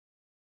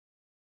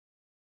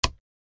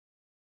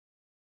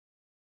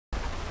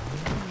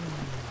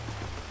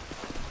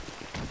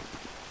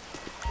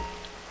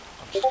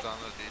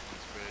Standard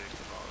Edensweg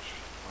garage.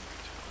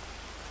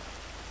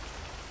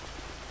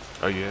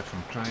 Oh, you have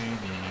some training.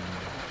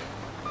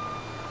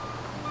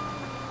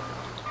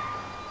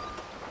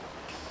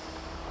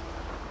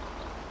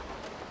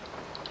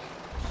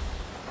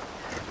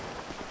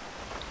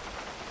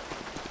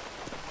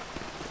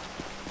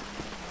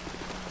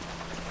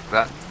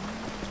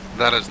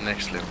 That is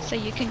next level. So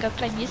you can go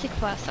play music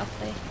for us up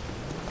there.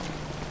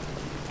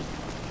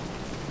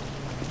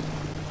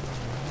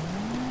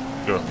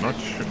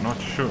 Not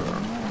sure.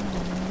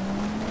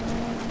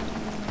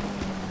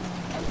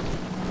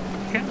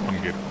 Can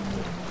one get up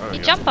there? Oh, You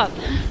yeah. jump up.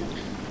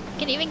 You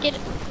can even get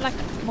like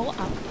more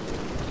up.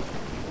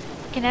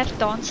 You can have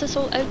dances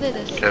all over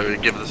this. Okay, we'll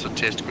give this a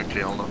test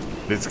quickly, hold on.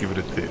 Let's give it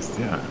a test,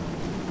 yeah.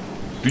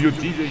 Do your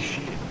DJ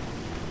shit.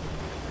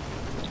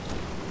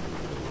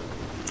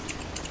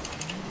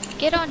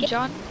 Get on,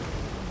 John.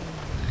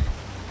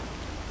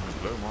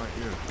 Blow my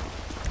ear.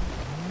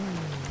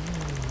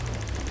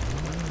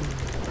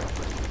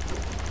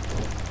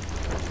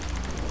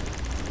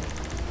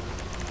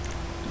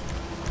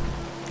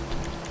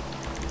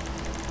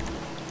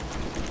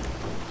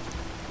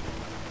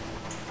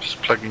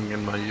 Just plugging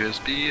in my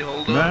USB,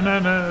 hold on.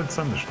 No, it's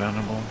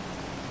understandable.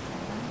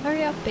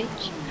 Hurry up,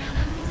 bitch.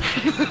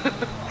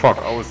 Fuck,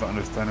 I was the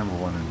understandable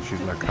one and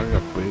she's like, hurry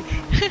up,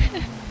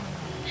 bitch.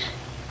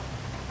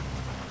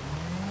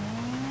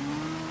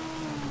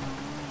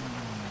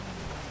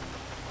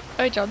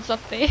 Oh, John's up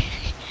there.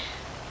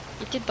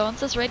 Get your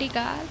dancers ready,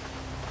 guys.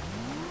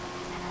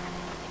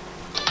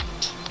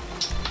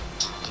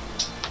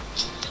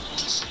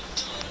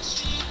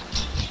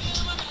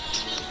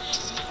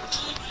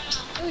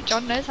 Oh,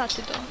 John knows how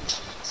to dance.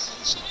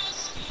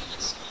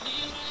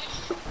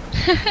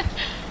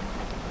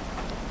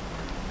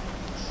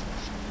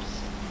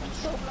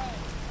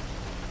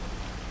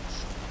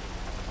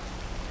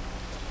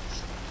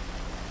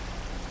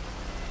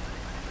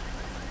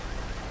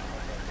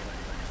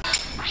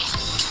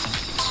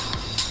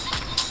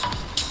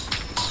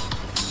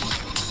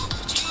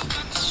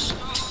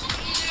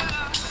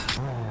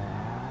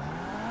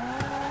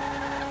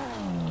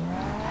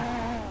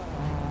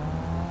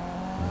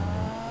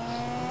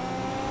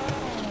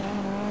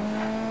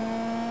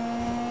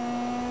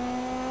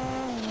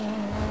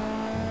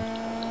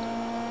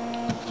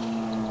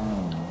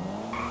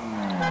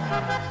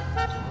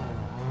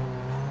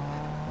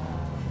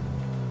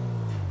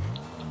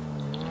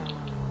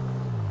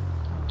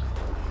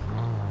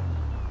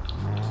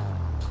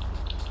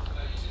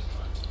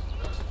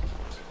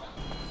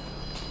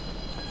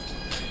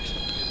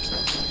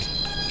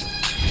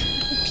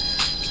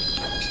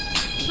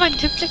 Mijn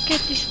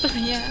duplicate is toch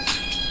ja.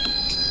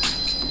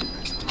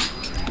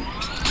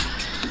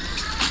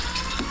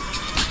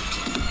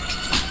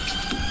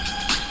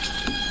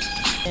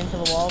 Into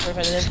the wall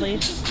repetitively.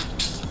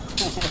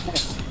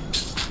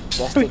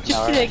 Just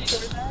ignore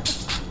it.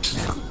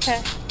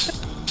 Okay.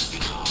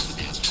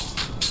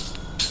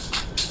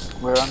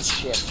 We're on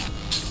ship.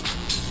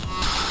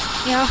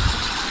 Ja.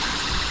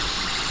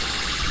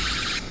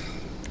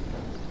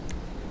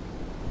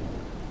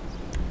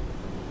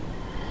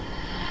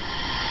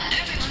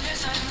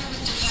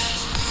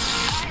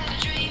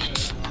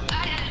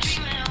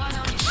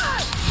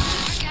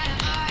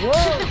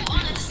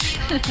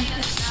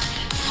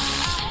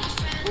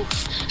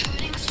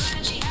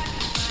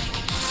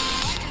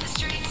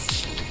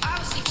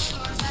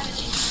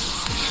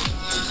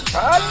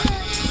 What?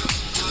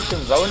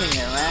 You're zoning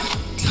here, man.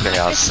 They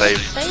are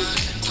safe.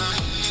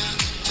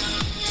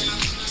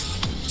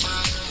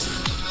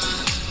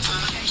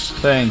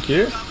 Thank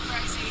you.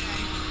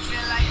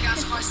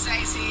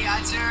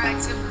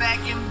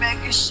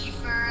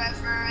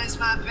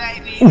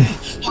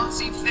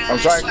 I'm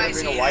sorry for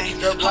being a white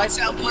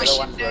strobe light.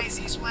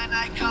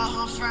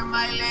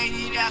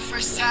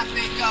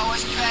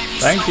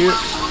 Thank you.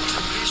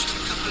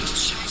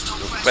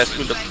 Best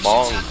with the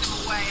ball.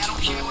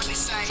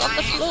 It's on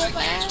the floor,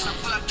 man.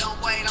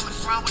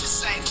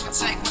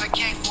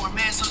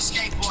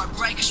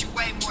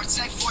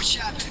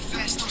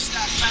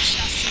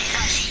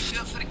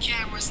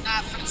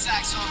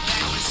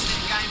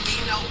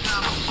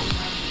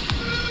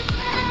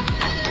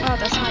 Oh,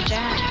 that's my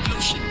jam.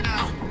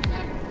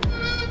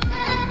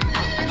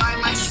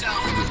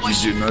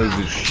 Did you know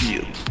the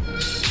shield?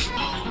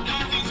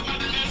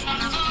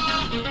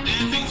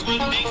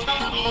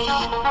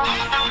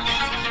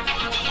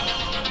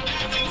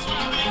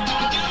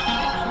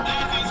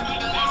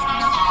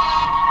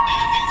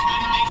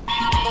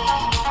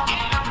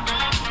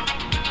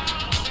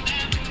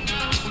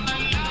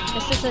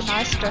 This is a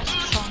nice drift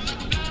song.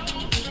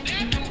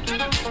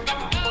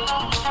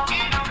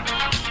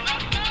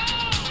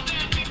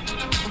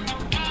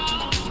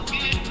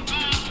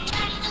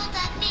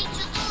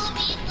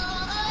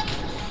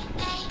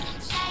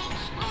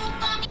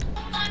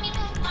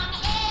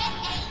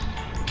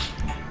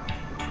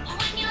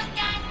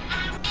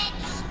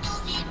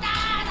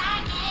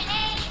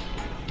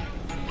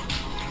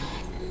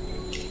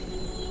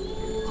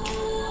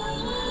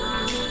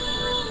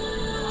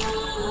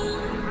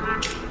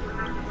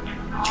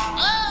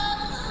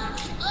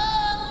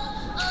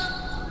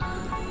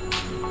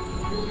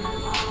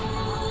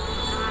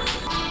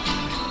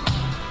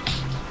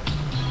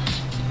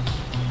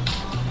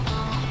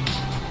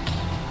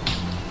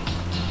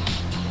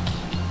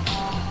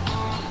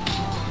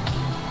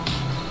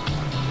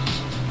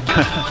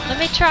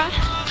 me try?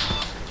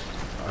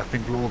 I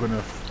think we're all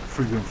gonna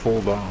freaking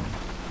fall down.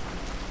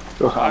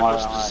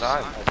 What's the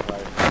side?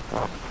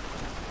 I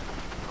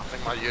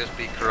think my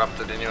USB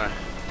corrupted anyway.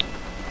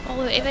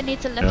 Well, whoever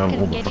needs a lift Yeah, all can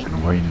the get in.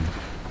 fucking rain.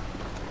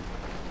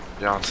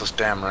 Yeah, it's this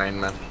damn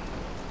rain, man.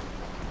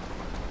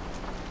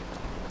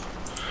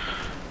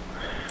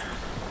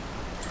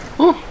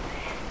 Whew. What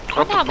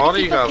How the many party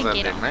you people guys can at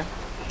get then, on? man?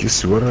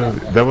 Guess what?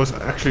 That was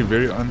actually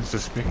very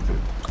unsuspected.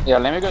 Yeah,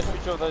 let me go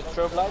switch off those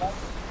strobe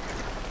lights.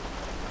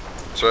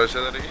 Sorry,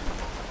 say that again?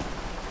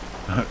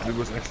 It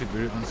was actually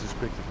very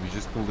unsuspected. We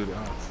just pulled it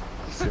out.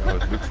 See how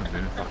it looks and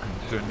then it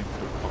fucking turned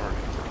into a party.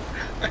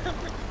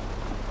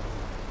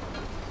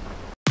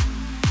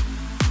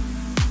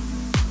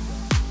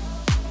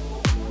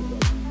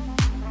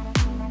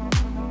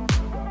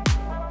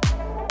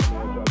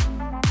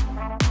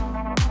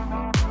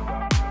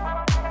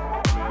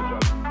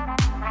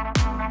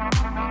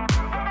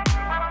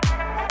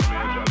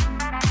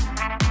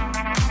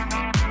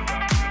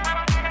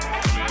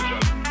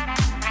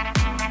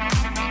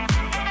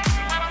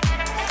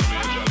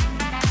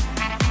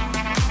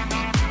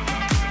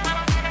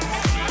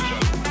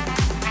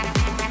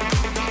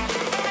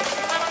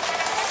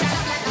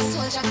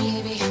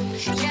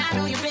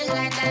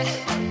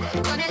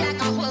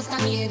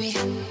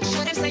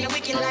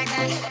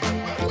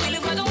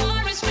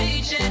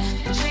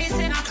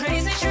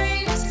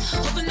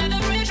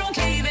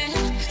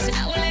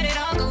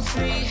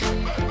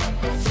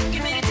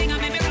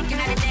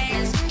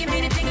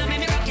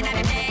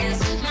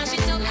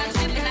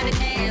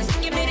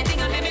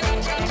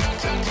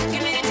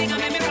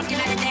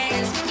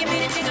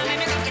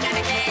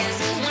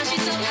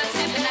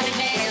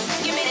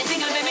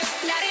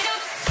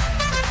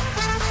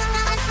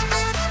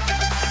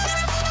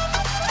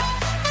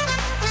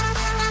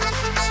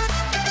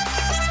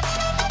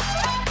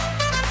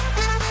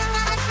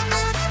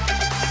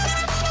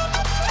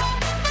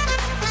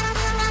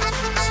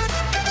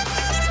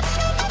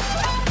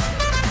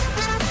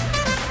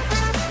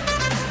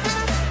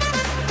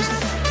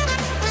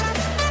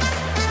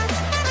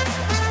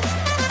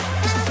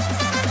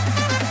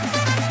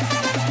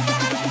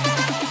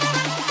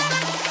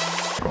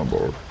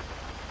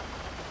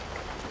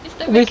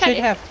 We should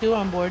have 2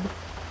 on board.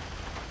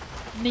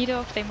 Neither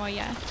of them are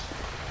yet.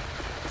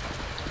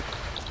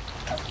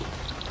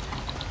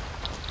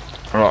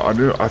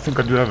 Oh, I think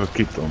I do have a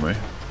kit on me.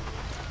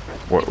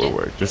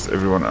 Wait. Just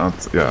everyone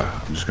out. Yeah,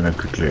 I'm just gonna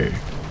quickly.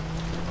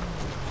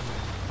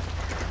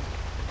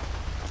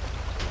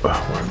 Wait.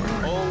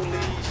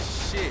 Holy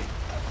shit.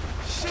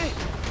 Shit.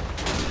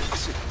 I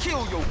should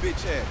kill your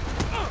bitch ass.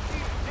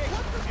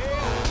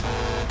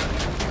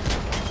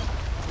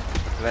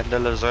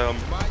 Vandalism.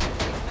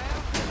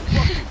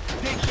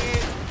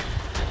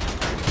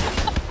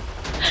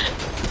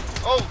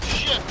 Oh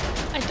shit!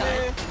 I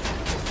died.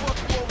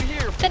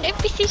 Then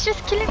NPC's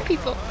just killing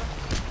people.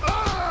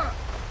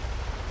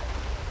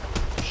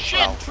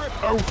 Shit!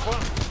 Oh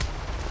fuck!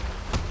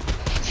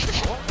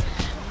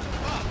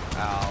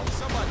 Ow,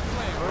 somebody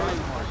playing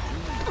right.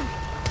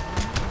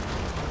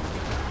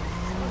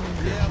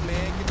 Yeah,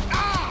 man.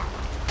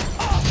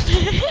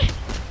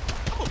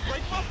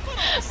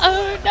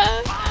 Oh no!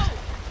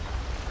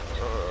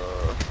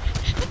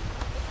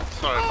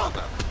 Sorry about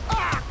that.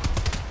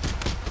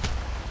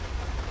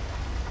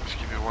 Just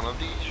give you one of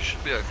these, you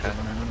should be okay.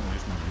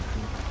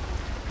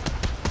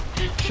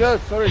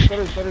 Shit, sorry.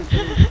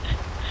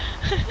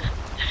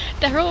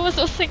 Daryl was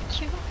also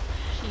cute.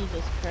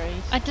 Jesus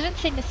Christ. I didn't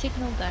send a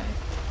signal though.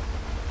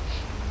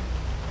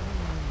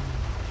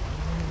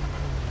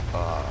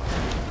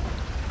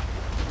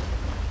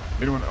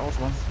 Anyone else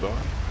wants to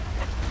die?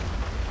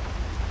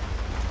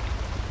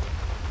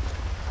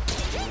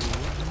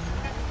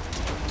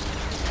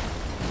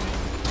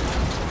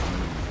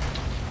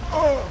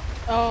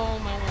 Oh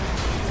my god.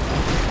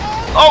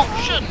 Oh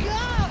shit!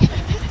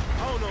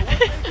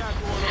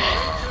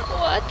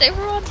 What?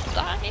 Everyone's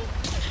dying?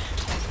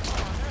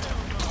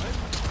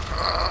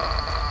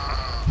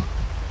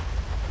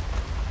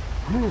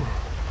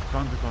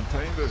 Time to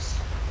contain this.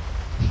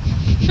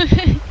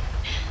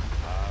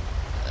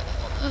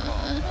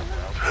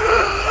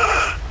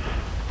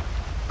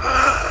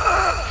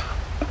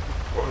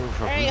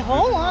 Alright,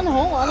 hold on,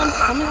 I'm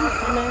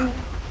coming.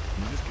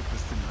 You just get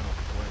this thing out of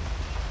the way.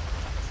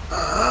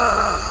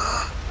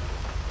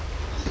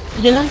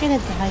 You're not gonna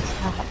die,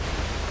 stop.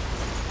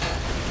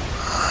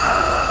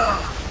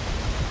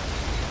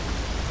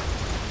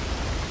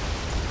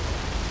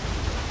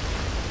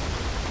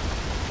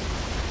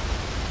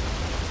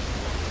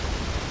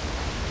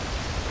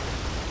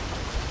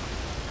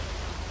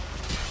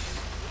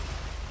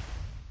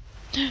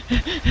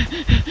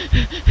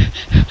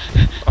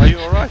 Are you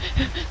alright?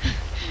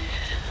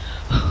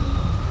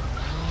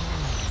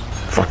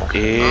 Fuck.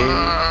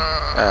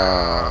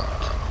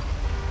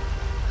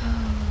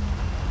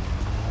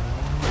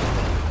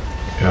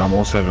 Yeah, I'm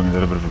also having a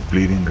little bit of a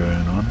bleeding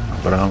going on,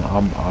 but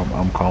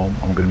I'm calm.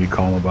 I'm gonna be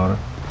calm about it.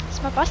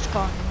 Is my bus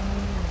gone?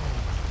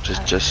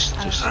 Just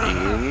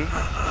in,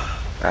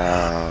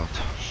 out.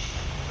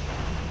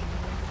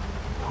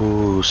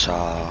 Who's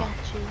Got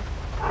you.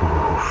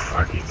 Oh,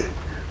 fuck it.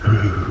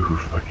 Oh,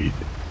 fuck it.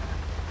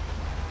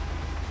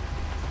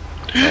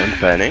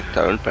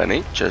 Don't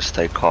panic, just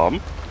stay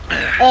calm.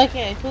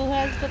 Okay, who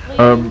has the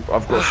bleeding?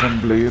 I've got some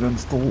blade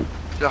installed.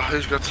 Yeah,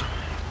 who's got some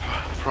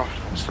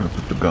problems? Just gonna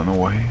put the gun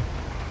away.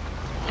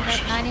 I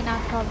got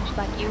 99 problems,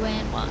 but you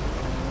and one.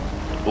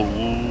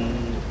 Ooh.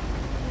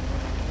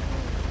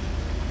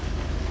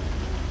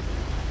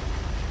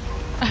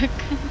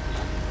 Okay.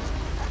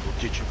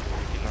 Did you?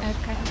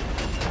 Okay.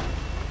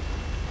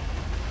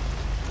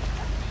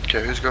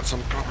 Okay, who's got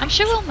some problems? I'm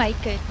sure we'll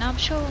make it. No, I'm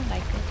sure we'll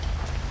make it.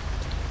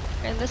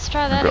 Okay, let's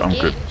try that Okay, I'm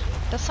again. good.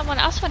 Does someone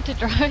else want to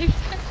drive?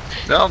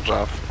 Yeah, I'll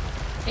drive.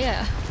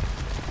 Yeah.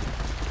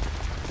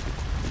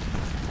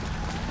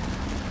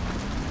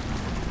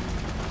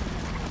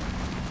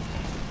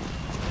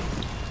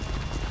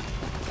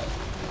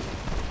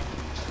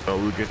 Oh,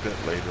 we'll get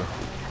that later.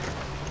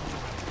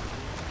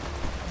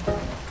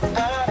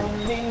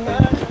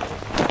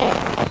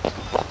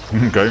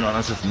 Going on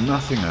as if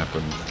nothing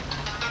happened.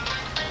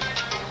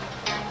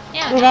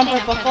 Yeah. Remember,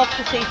 nothing buckle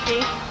happened. up to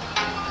safety.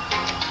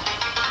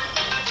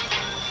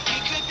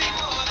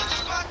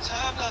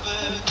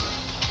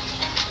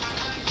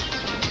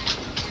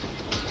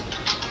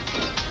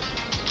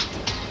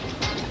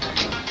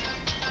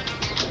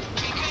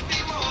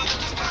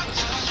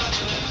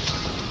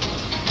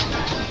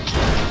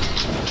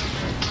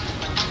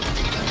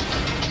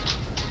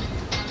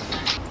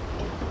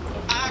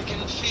 I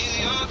can feel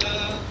your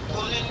love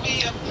pulling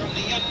me up from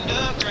the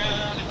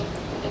underground.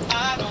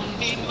 I don't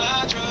need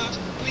my drugs.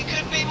 We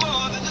could be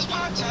more than just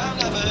part-time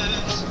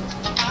lovers.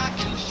 I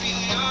can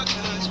feel your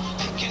touch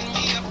picking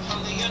me up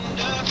from the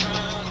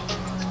underground.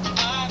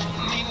 I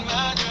don't need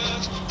my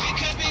drugs. We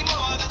could be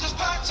more than just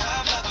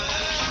part-time lovers.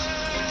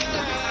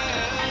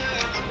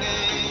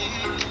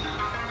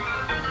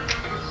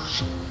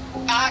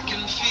 I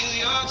can feel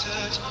your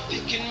touch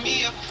picking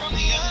me up from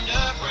the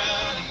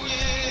underground.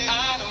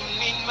 I don't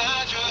need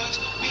my drugs.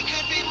 We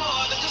could be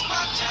more than just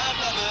part-time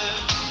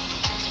lovers.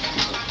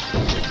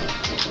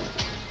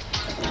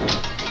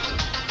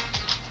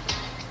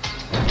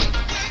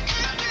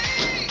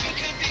 We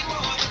could be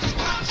more than just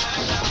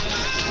part-time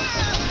lovers.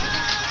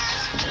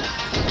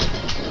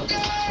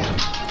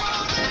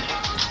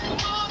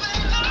 More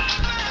than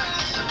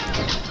lovers.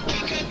 We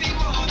could be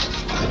more than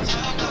just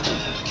part-time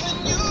lovers. Can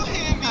you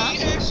hear me,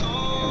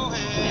 XOL?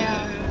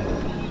 Yeah.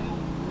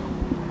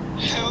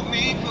 Help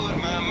me put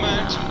my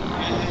mind to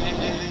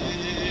it.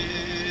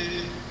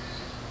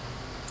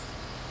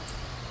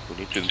 We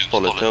need to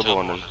install a turbo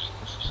on the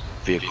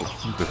vehicle.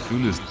 The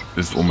fuel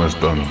is almost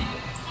done.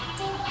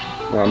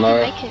 Well,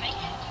 Make it.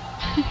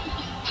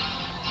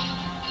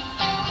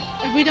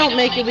 If we don't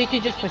make it, we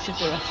could just push it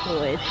the rest of the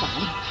way. It's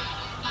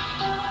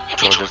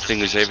fine. So this thing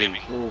is heavy.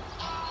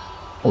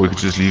 Or we could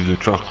just leave the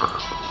truck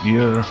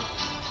here.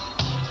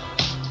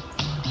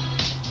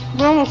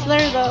 We're almost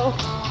there, though.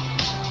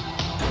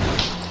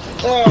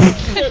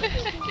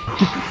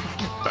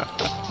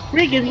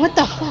 Regan, what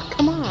the fuck?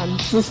 Come on.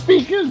 The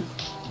speakers!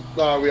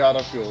 No, we out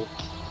of fuel.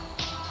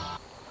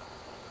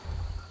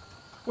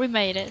 We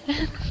made it.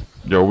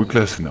 Yeah, we're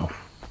close enough.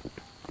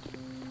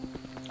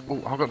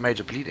 Oh, I've got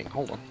major bleeding.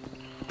 Hold on.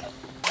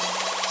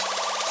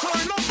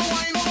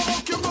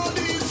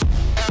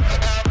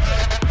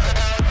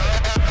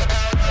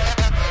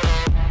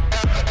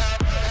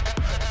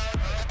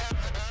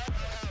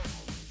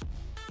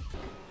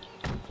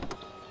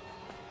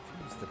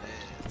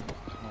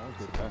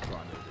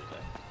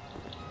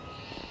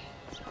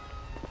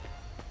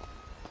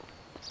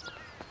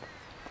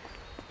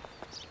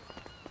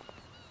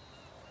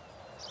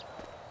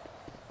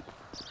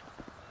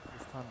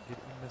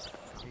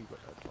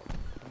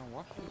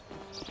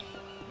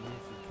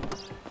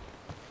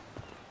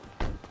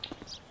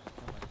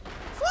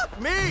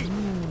 Fuck me!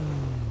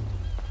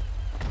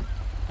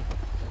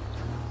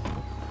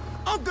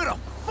 I'm gonna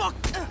fuck.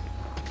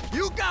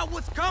 You got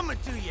what's coming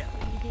to you.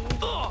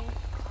 Ugh.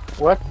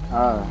 What?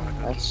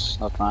 That's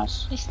not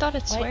nice. He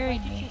started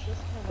swearing me.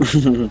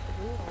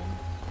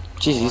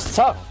 Jeez, he's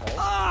tough. Eh?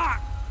 Ah!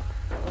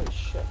 Holy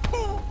shit.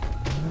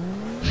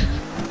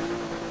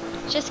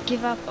 Just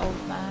give up,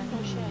 old man.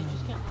 Oh shit, I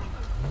just can't.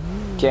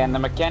 Can the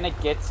mechanic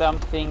get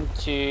something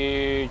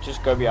to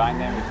just go behind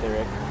them if they're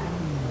wrecked?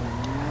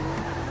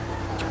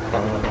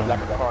 Like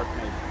a cart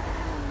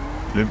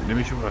maybe. Let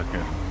me see what I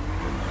can.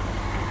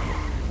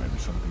 Maybe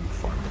something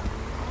fun.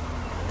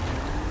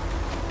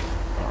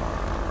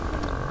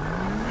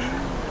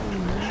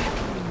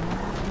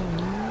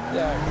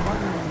 Yeah, come on.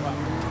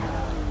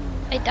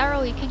 Hey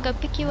Daryl, you can go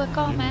pick you a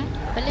car, man.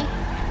 Billy,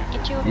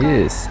 get you a car.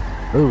 Yes.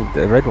 Oh,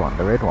 the red one,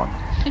 the red one.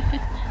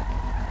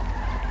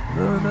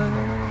 No, no,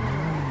 no, no.